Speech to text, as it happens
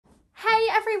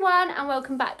everyone and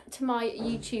welcome back to my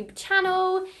YouTube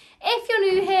channel. If you're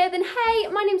new here, then hey,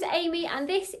 my name's Amy and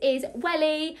this is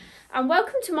Welly and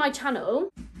welcome to my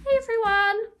channel. Hey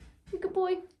everyone, you good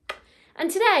boy. And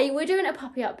today we're doing a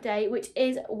puppy update which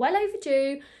is well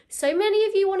overdue. So many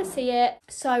of you want to see it,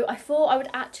 so I thought I would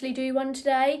actually do one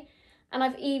today, and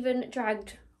I've even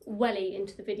dragged Welly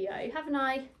into the video, haven't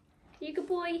I? You good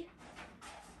boy.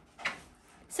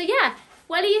 So yeah,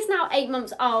 Welly is now 8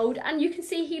 months old and you can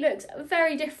see he looks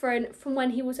very different from when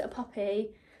he was a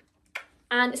puppy.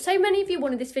 And so many of you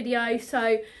wanted this video,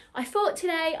 so I thought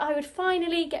today I would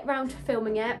finally get round to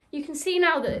filming it. You can see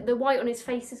now that the white on his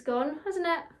face is gone, hasn't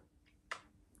it?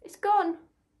 It's gone.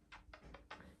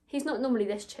 He's not normally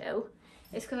this chill.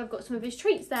 It's because I've got some of his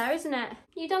treats there, isn't it?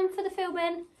 You done for the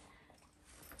filming?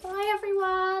 Bye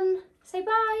everyone. Say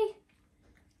bye.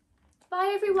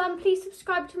 Bye everyone, please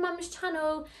subscribe to Mum's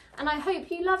channel and I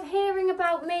hope you love hearing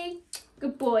about me.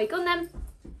 Good boy, go on then.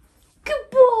 Good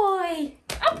boy.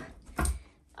 Up.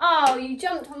 Oh, you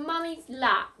jumped on Mummy's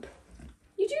lap.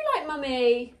 You do like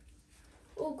Mummy.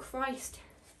 Oh Christ.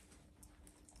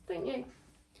 Don't you?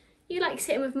 You like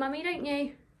sitting with Mummy, don't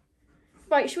you?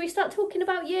 Right, should we start talking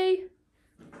about you?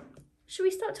 Should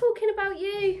we start talking about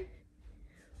you?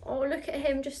 Oh, look at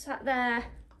him just sat there.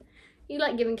 You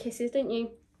like giving kisses, don't you?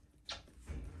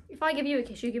 If I give you a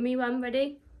kiss, you give me one,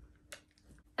 ready?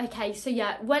 Okay, so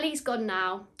yeah, Welly's gone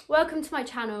now. Welcome to my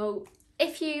channel.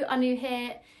 If you are new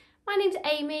here, my name's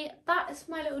Amy. That's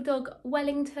my little dog,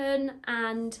 Wellington.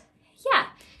 And yeah,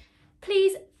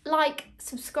 please like,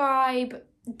 subscribe,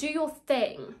 do your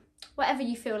thing. Whatever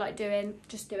you feel like doing,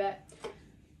 just do it.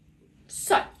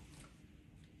 So,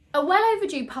 a well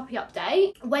overdue puppy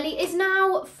update. Welly is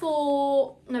now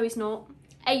no he's not,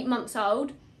 8 months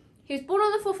old. He was born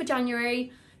on the 4th of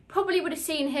January. Probably would have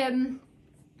seen him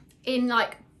in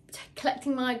like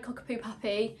collecting my Cockapoo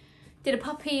puppy. Did a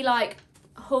puppy like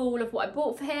haul of what I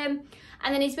bought for him.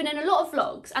 And then he's been in a lot of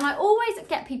vlogs. And I always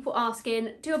get people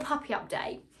asking, do a puppy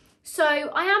update. So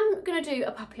I am going to do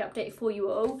a puppy update for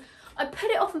you all. I put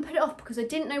it off because I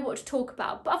didn't know what to talk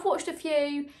about. But I've watched a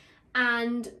few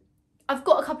and I've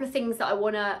got a couple of things that I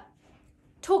want to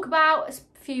talk about. A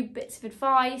few bits of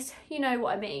advice. You know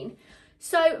what I mean.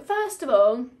 So first of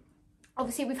all,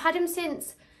 obviously we've had him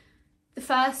since the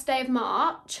first day of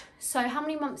March. So how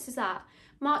many months is that?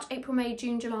 March, April, May,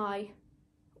 June, July,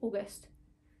 August.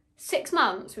 6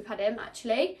 months we've had him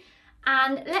actually.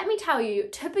 And let me tell you,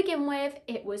 to begin with,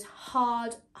 it was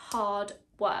hard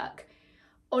work.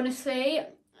 Honestly,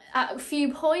 at a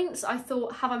few points I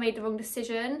thought, have I made the wrong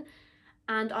decision?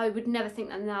 And I would never think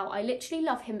that now. I literally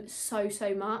love him so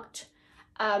much.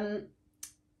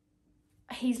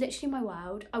 He's literally my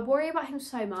world. I worry about him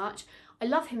so much. I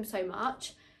love him so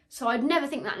much. So I'd never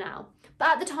think that now. But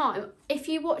at the time, if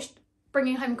you watched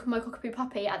Bringing Home My Cockapoo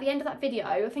Puppy, at the end of that video,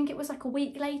 I think it was like a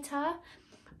week later,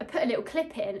 I put a little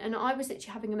clip in and I was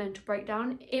literally having a mental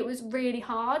breakdown. It was really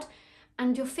hard.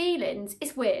 And your feelings,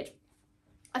 it's weird.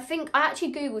 I think I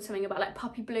actually Googled something about like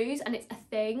puppy blues and it's a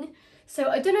thing. So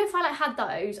I don't know if I like had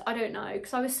those, I don't know.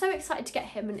 Because I was so excited to get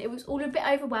him and it was all a bit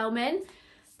overwhelming.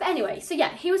 But anyway, so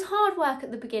yeah, he was hard work at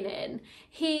the beginning.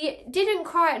 He didn't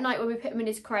cry at night when we put him in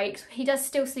his crate. He does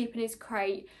still sleep in his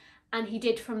crate, and he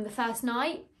did from the first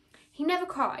night. He never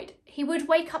cried. He would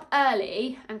wake up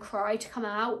early and cry to come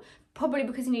out, probably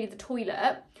because he needed the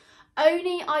toilet.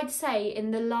 Only, I'd say,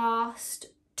 in the last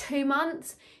 2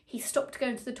 months, he stopped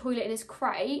going to the toilet in his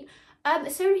crate.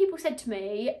 So many people said to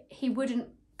me he wouldn't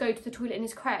go to the toilet in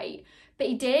his crate, but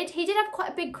he did. He did have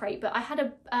quite a big crate, but I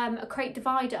had a crate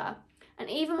divider. And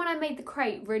even when I made the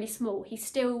crate really small, he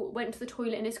still went to the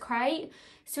toilet in his crate.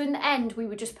 So in the end, we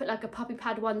would just put like a puppy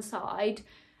pad one side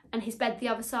and his bed the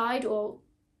other side, or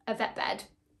a vet bed,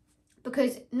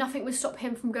 because nothing would stop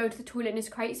him from going to the toilet in his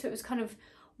crate. So it was kind of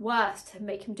worse to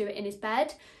make him do it in his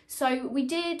bed. So we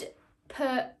did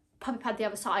put puppy pad the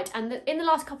other side, and in the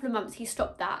last couple of months he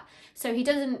stopped that. So he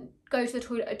doesn't go to the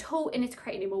toilet at all in his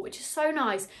crate anymore, which is so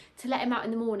nice to let him out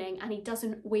in the morning and he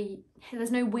doesn't wee.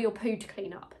 There's no wee or poo to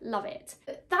clean up. Love it.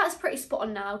 That's pretty spot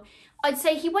on now. I'd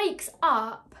say he wakes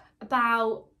up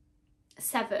about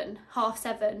 7, half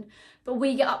 7, but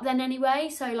we get up then anyway.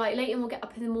 So like Leighton will get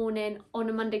up in the morning on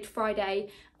a Monday to Friday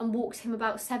and walks him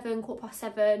about 7,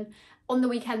 7:15. On the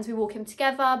weekends we walk him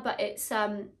together, but it's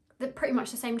pretty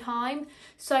much the same time.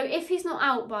 So if he's not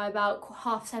out by about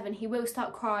 7:30, he will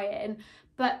start crying,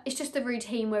 but it's just the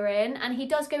routine we're in. And he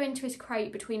does go into his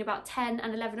crate between about 10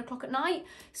 and 11 o'clock at night.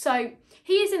 So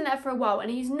he is in there for a while and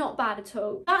he's not bad at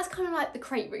all. That's kind of like the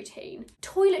crate routine.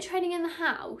 Toilet training in the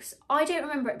house, I don't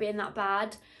remember it being that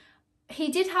bad.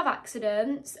 He did have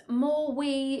accidents, more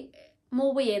wee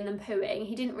more weeing than pooing.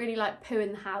 He didn't really like poo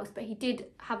in the house, but he did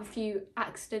have a few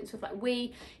accidents with like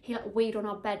wee. He like weed on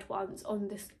our bed once on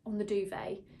the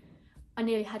duvet. I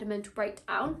nearly had a mental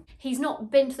breakdown. He's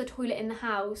not been to the toilet in the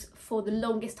house for the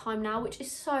longest time now, which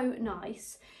is so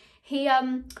nice.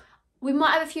 We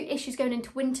might have a few issues going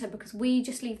into winter because we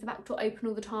just leave the back door open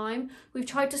all the time. We've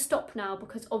tried to stop now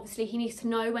because obviously he needs to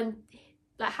know when,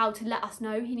 like, how to let us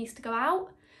know he needs to go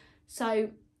out. So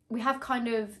we have kind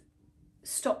of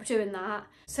stopped doing that.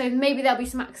 So maybe there'll be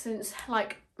some accidents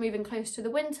like moving close to the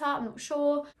winter, I'm not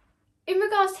sure. In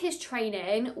regards to his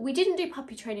training, we didn't do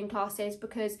puppy training classes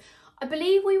because I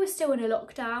believe we were still in a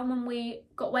lockdown when we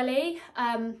got Welly.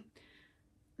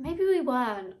 Maybe we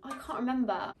weren't, I can't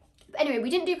remember. But anyway, we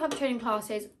didn't do puppy training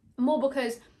classes, more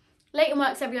because Leighton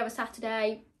works every other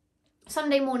Saturday.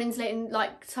 Sunday mornings Leighton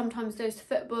like sometimes goes to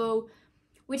football.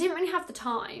 We didn't really have the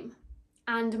time.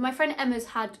 And my friend Emma's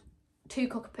had 2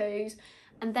 Cockapoos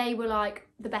and they were like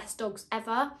the best dogs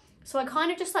ever. So I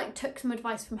kind of just like took some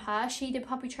advice from her. She did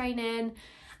puppy training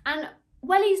and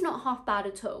Welly's not half bad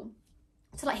at all.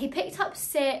 So like he picked up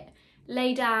sit,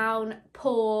 lay down,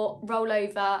 paw, roll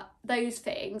over, those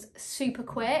things super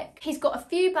quick. He's got a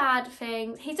few bad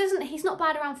things. He's not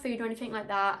bad around food or anything like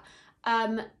that.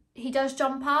 He does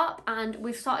jump up and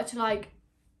we've started to like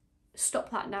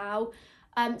stop that now.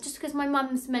 Just because my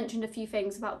mum's mentioned a few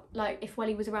things about like if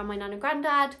Welly was around my nan and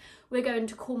granddad, we're going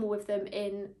to Cornwall with them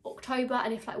in October,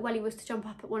 and if like Welly was to jump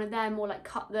up at one of them or like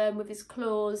cut them with his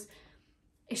claws,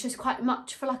 it's just quite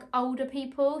much for like older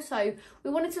people. So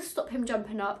we wanted to stop him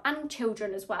jumping up, and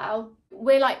children as well.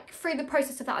 We're like through the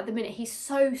process of that at the minute. He's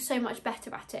so much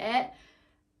better at it.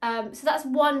 So that's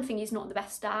one thing he's not the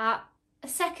best at. A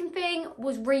second thing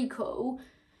was recall.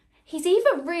 He's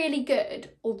either really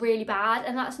good or really bad,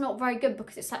 and that's not very good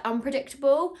because it's like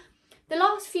unpredictable. The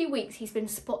last few weeks he's been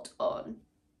spot on.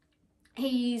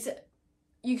 You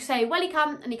say, "Welly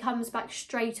come," and he comes back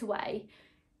straight away.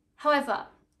 However,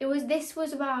 this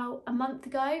was about a month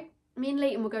ago. Me and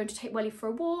Leighton were going to take Welly for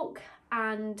a walk,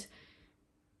 and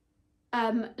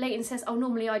Leighton says, "Oh,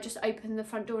 normally I just open the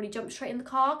front door," and he jumped straight in the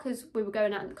car because we were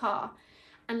going out in the car.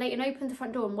 And Leighton opened the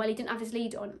front door and Welly didn't have his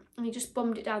lead on and he just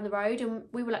bombed it down the road, and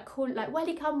we were like calling like,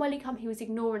 "Welly come, Welly come." He was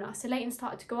ignoring us. So Leighton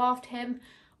started to go after him.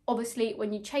 Obviously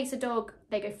when you chase a dog,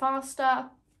 they go faster,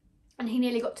 and he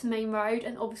nearly got to the main road,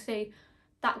 and obviously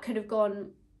that could have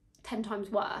gone 10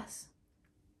 times worse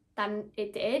than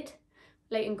it did.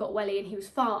 Leighton got Welly and he was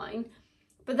fine.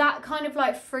 But that kind of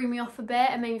like threw me off a bit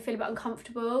and made me feel a bit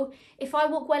uncomfortable. If I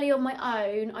walk Welly on my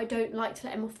own, I don't like to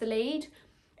let him off the lead.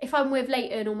 If I'm with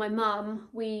Leighton or my mum,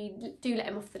 we do let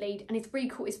him off the lead, and his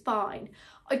recall is fine.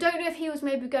 I don't know if he was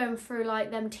maybe going through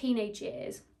like them teenage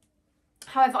years.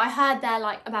 However, I heard they're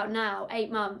like about now,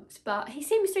 8 months, but he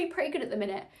seems to be pretty good at the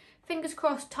minute. Fingers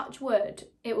crossed, touch wood,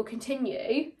 it will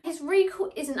continue. His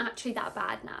recall isn't actually that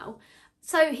bad now.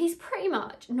 So he's pretty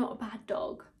much not a bad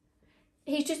dog.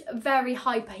 He's just very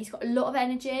hyper. He's got a lot of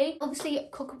energy. Obviously,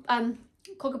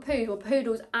 Cockapoo or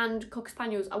poodles and Cocker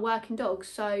Spaniels are working dogs,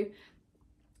 so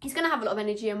he's going to have a lot of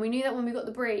energy, and we knew that when we got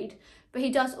the breed. But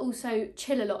he does also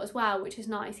chill a lot as well, which is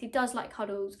nice. He does like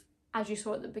cuddles, as you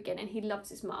saw at the beginning. He loves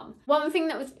his mum. One thing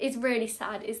that is really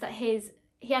sad is that he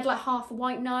had like half a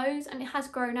white nose, and it has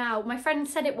grown out. My friend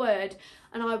said it would,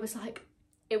 and I was like,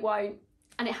 it won't.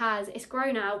 And it has. It's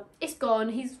grown out. It's gone.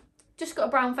 He's just got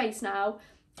a brown face now.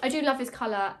 I do love his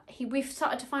colour. We've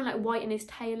started to find like white in his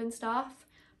tail and stuff,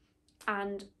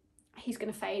 and he's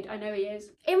going to fade. I know he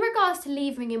is. In regards to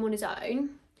leaving him on his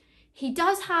own, he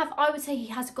does have, I would say he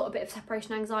has got a bit of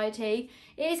separation anxiety.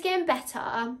 It is getting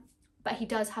better, but he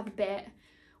does have a bit.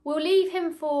 We'll leave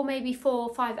him for maybe 4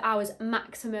 or 5 hours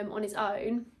maximum on his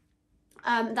own.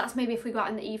 That's maybe if we go out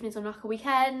in the evenings on like a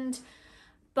weekend.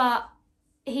 But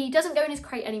he doesn't go in his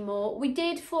crate anymore. We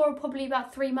did for probably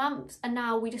about 3 months, and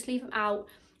now we just leave him out.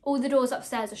 All the doors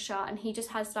upstairs are shut, and he just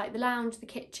has like the lounge, the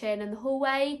kitchen and the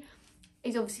hallway.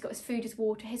 He's obviously got his food, his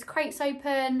water, his crate's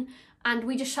open, and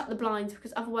we just shut the blinds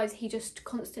because otherwise he just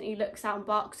constantly looks out and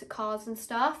barks at cars and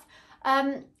stuff.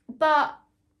 But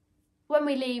when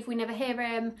we leave, we never hear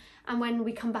him, and when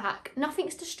we come back,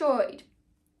 nothing's destroyed.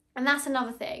 And that's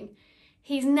another thing.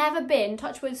 He's never been,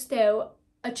 touch wood still,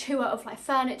 a chewer of like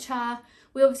furniture.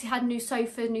 We obviously had new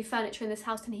sofas, new furniture in this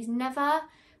house, and he's never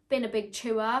been a big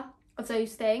chewer of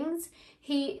those things.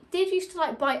 He did used to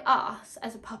like bite us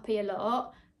as a puppy a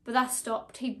lot, but that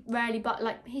stopped. He rarely, but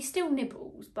like he still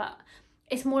nibbles, but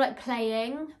it's more like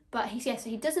playing. But so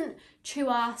he doesn't chew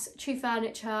us, chew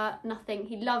furniture, nothing.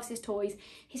 He loves his toys.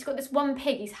 He's got this one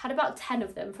pig. He's had about 10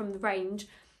 of them from the range.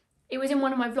 It was in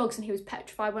one of my vlogs, and he was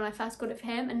petrified when I first got it for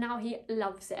him, and now he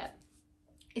loves it.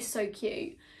 It's so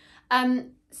cute.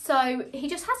 So he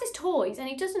just has his toys and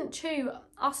he doesn't chew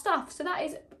our stuff. So that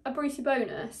is a Brucey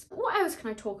bonus. What else can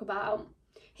I talk about?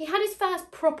 He had his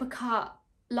first proper cut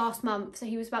last month. So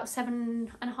he was about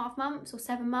 7.5 months or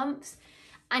 7 months.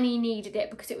 And he needed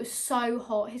it because it was so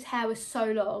hot. His hair was so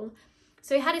long.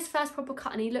 So he had his first proper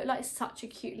cut and he looked like such a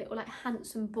cute little like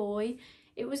handsome boy.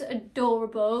 It was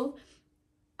adorable.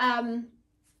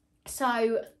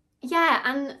 So yeah,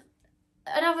 and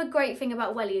another great thing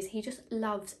about Welly is he just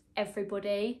loves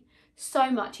everybody so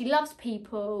much. He loves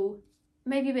people,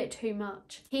 maybe a bit too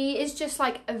much. He is just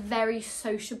like a very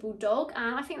sociable dog,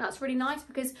 and I think that's really nice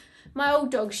because my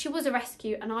old dog, she was a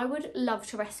rescue and I would love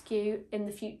to rescue in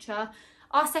the future.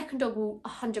 Our second dog will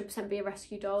 100% be a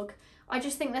rescue dog. I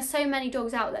just think there's so many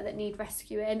dogs out there that need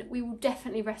rescuing. We will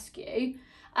definitely rescue.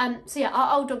 So yeah,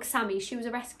 our old dog Sammy, she was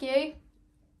a rescue,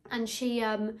 and she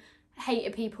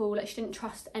hated people. Like, she didn't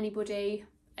trust anybody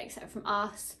except from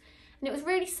us, and it was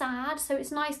really sad. So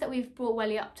it's nice that we've brought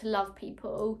Welly up to love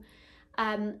people.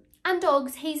 And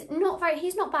dogs, he's not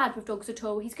bad with dogs at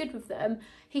all. He's good with them.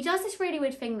 He does this really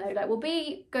weird thing though. Like, we'll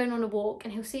be going on a walk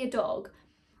and he'll see a dog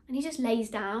and he just lays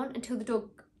down until the dog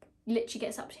literally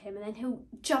gets up to him, and then he'll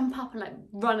jump up and like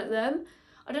run at them.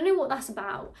 I don't know what that's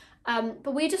about.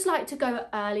 But we just like to go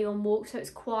early on walks so it's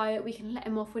quiet. We can let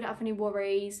him off. We don't have any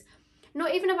worries.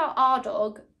 Not even about our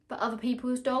dog, but other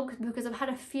people's dogs, because I've had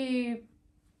a few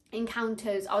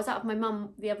encounters. I was out with my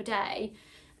mum the other day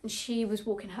and she was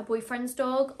walking her boyfriend's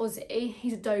dog, Ozzy.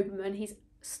 He's a Doberman. He's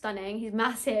stunning. He's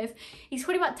massive. He's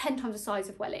probably about 10 times the size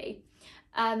of Welly.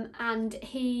 And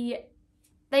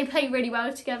they play really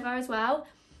well together as well.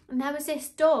 And there was this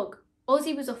dog.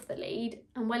 Ozzy was off the lead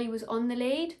and Welly was on the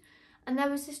lead. And there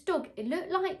was this dog. It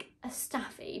looked like a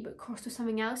staffy but crossed with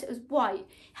something else. It was white.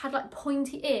 It had like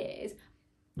pointy ears.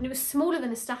 And it was smaller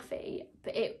than a staffy,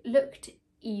 but it looked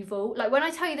evil. Like, when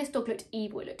I tell you this dog looked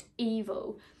evil, it looked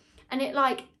evil. And it,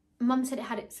 like, Mum said it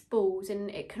had its balls and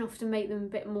it can often make them a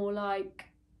bit more like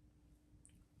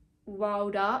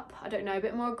riled up. I don't know, a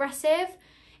bit more aggressive.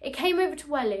 It came over to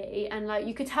Welly and like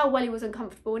you could tell Welly was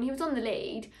uncomfortable and he was on the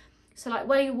lead. So like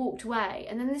Welly walked away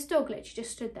and then this dog literally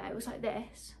just stood there. It was like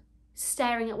this,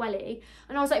 staring at Welly.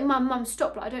 And I was like, Mum,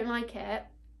 stop, like, I don't like it.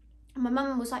 And my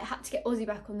mum was like, had to get Ozzy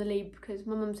back on the lead because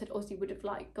my mum said Ozzy would have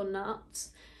like gone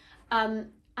nuts.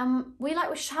 And we like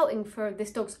were shouting for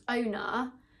this dog's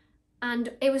owner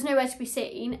and it was nowhere to be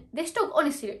seen. This dog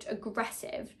honestly looked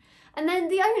aggressive. And then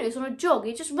the owner's on a jog.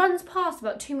 He just runs past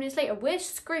about 2 minutes later. We're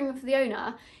screaming for the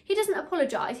owner. He doesn't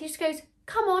apologise. He just goes,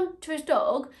 come on, to his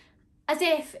dog, as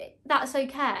if that's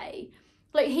okay.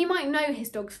 Like, he might know his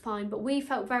dog's fine, but we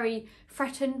felt very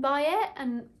threatened by it.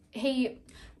 And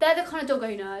they're the kind of dog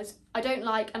owners I don't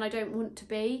like and I don't want to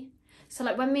be. So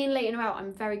like when me and Leighton are out,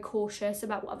 I'm very cautious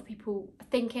about what other people are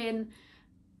thinking.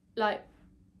 Like,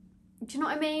 do you know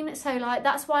what I mean? So like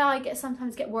that's why I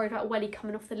sometimes get worried about Welly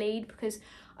coming off the lead, because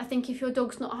I think if your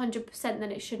dog's not 100%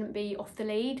 then it shouldn't be off the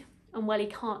lead, and Welly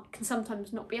can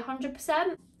sometimes not be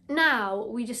 100%.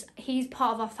 Now he's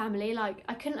part of our family. Like,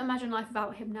 I couldn't imagine life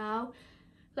without him now.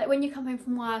 Like when you come home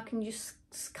from work and you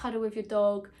just cuddle with your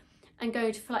dog and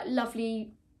go for like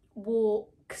lovely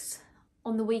walks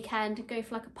on the weekend and go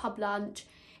for like a pub lunch,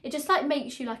 it just like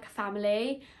makes you like a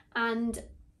family. And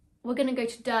we're gonna go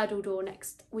to Durdledore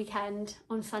next weekend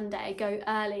on Sunday, go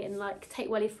early and like take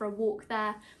Welly for a walk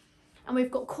there. And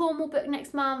we've got Cornwall booked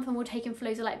next month and we'll take him for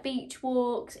loads of like beach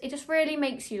walks. It just really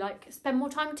makes you like spend more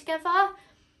time together.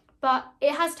 But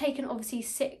it has taken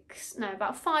obviously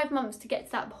about 5 months to get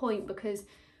to that point, because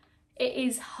it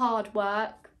is hard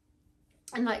work.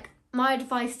 And like my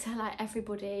advice to like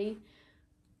everybody,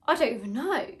 I don't even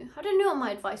know. I don't know what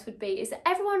my advice would be, is that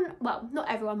everyone, well, not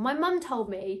everyone, my mum told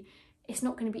me it's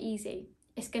not going to be easy.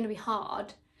 It's going to be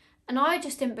hard. And I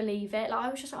just didn't believe it. Like, I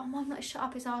was just like, oh, Mum, like, shut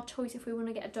up. It's our choice if we want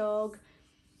to get a dog.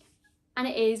 And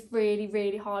it is really,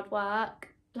 really hard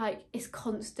work. Like, it's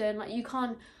constant. Like,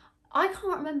 I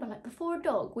can't remember, like, before a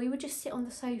dog, we would just sit on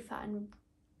the sofa and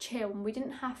chill, and we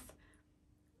didn't have,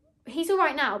 he's all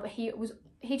right now, but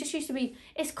he just used to be,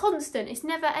 it's constant, it's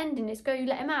never ending. It's go,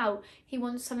 let him out, he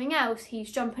wants something else,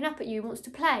 he's jumping up at you, wants to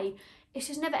play. It's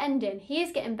just never ending. He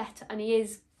is getting better and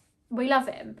we love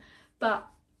him, but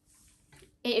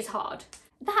it is hard.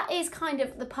 That is kind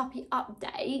of the puppy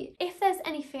update. If there's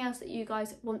anything else that you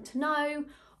guys want to know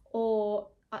or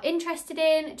are interested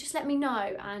in, just let me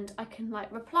know and I can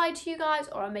like reply to you guys,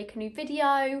 or I'll make a new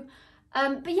video.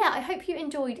 But yeah, I hope you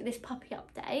enjoyed this puppy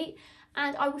update,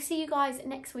 and I will see you guys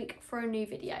next week for a new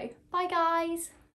video. Bye guys.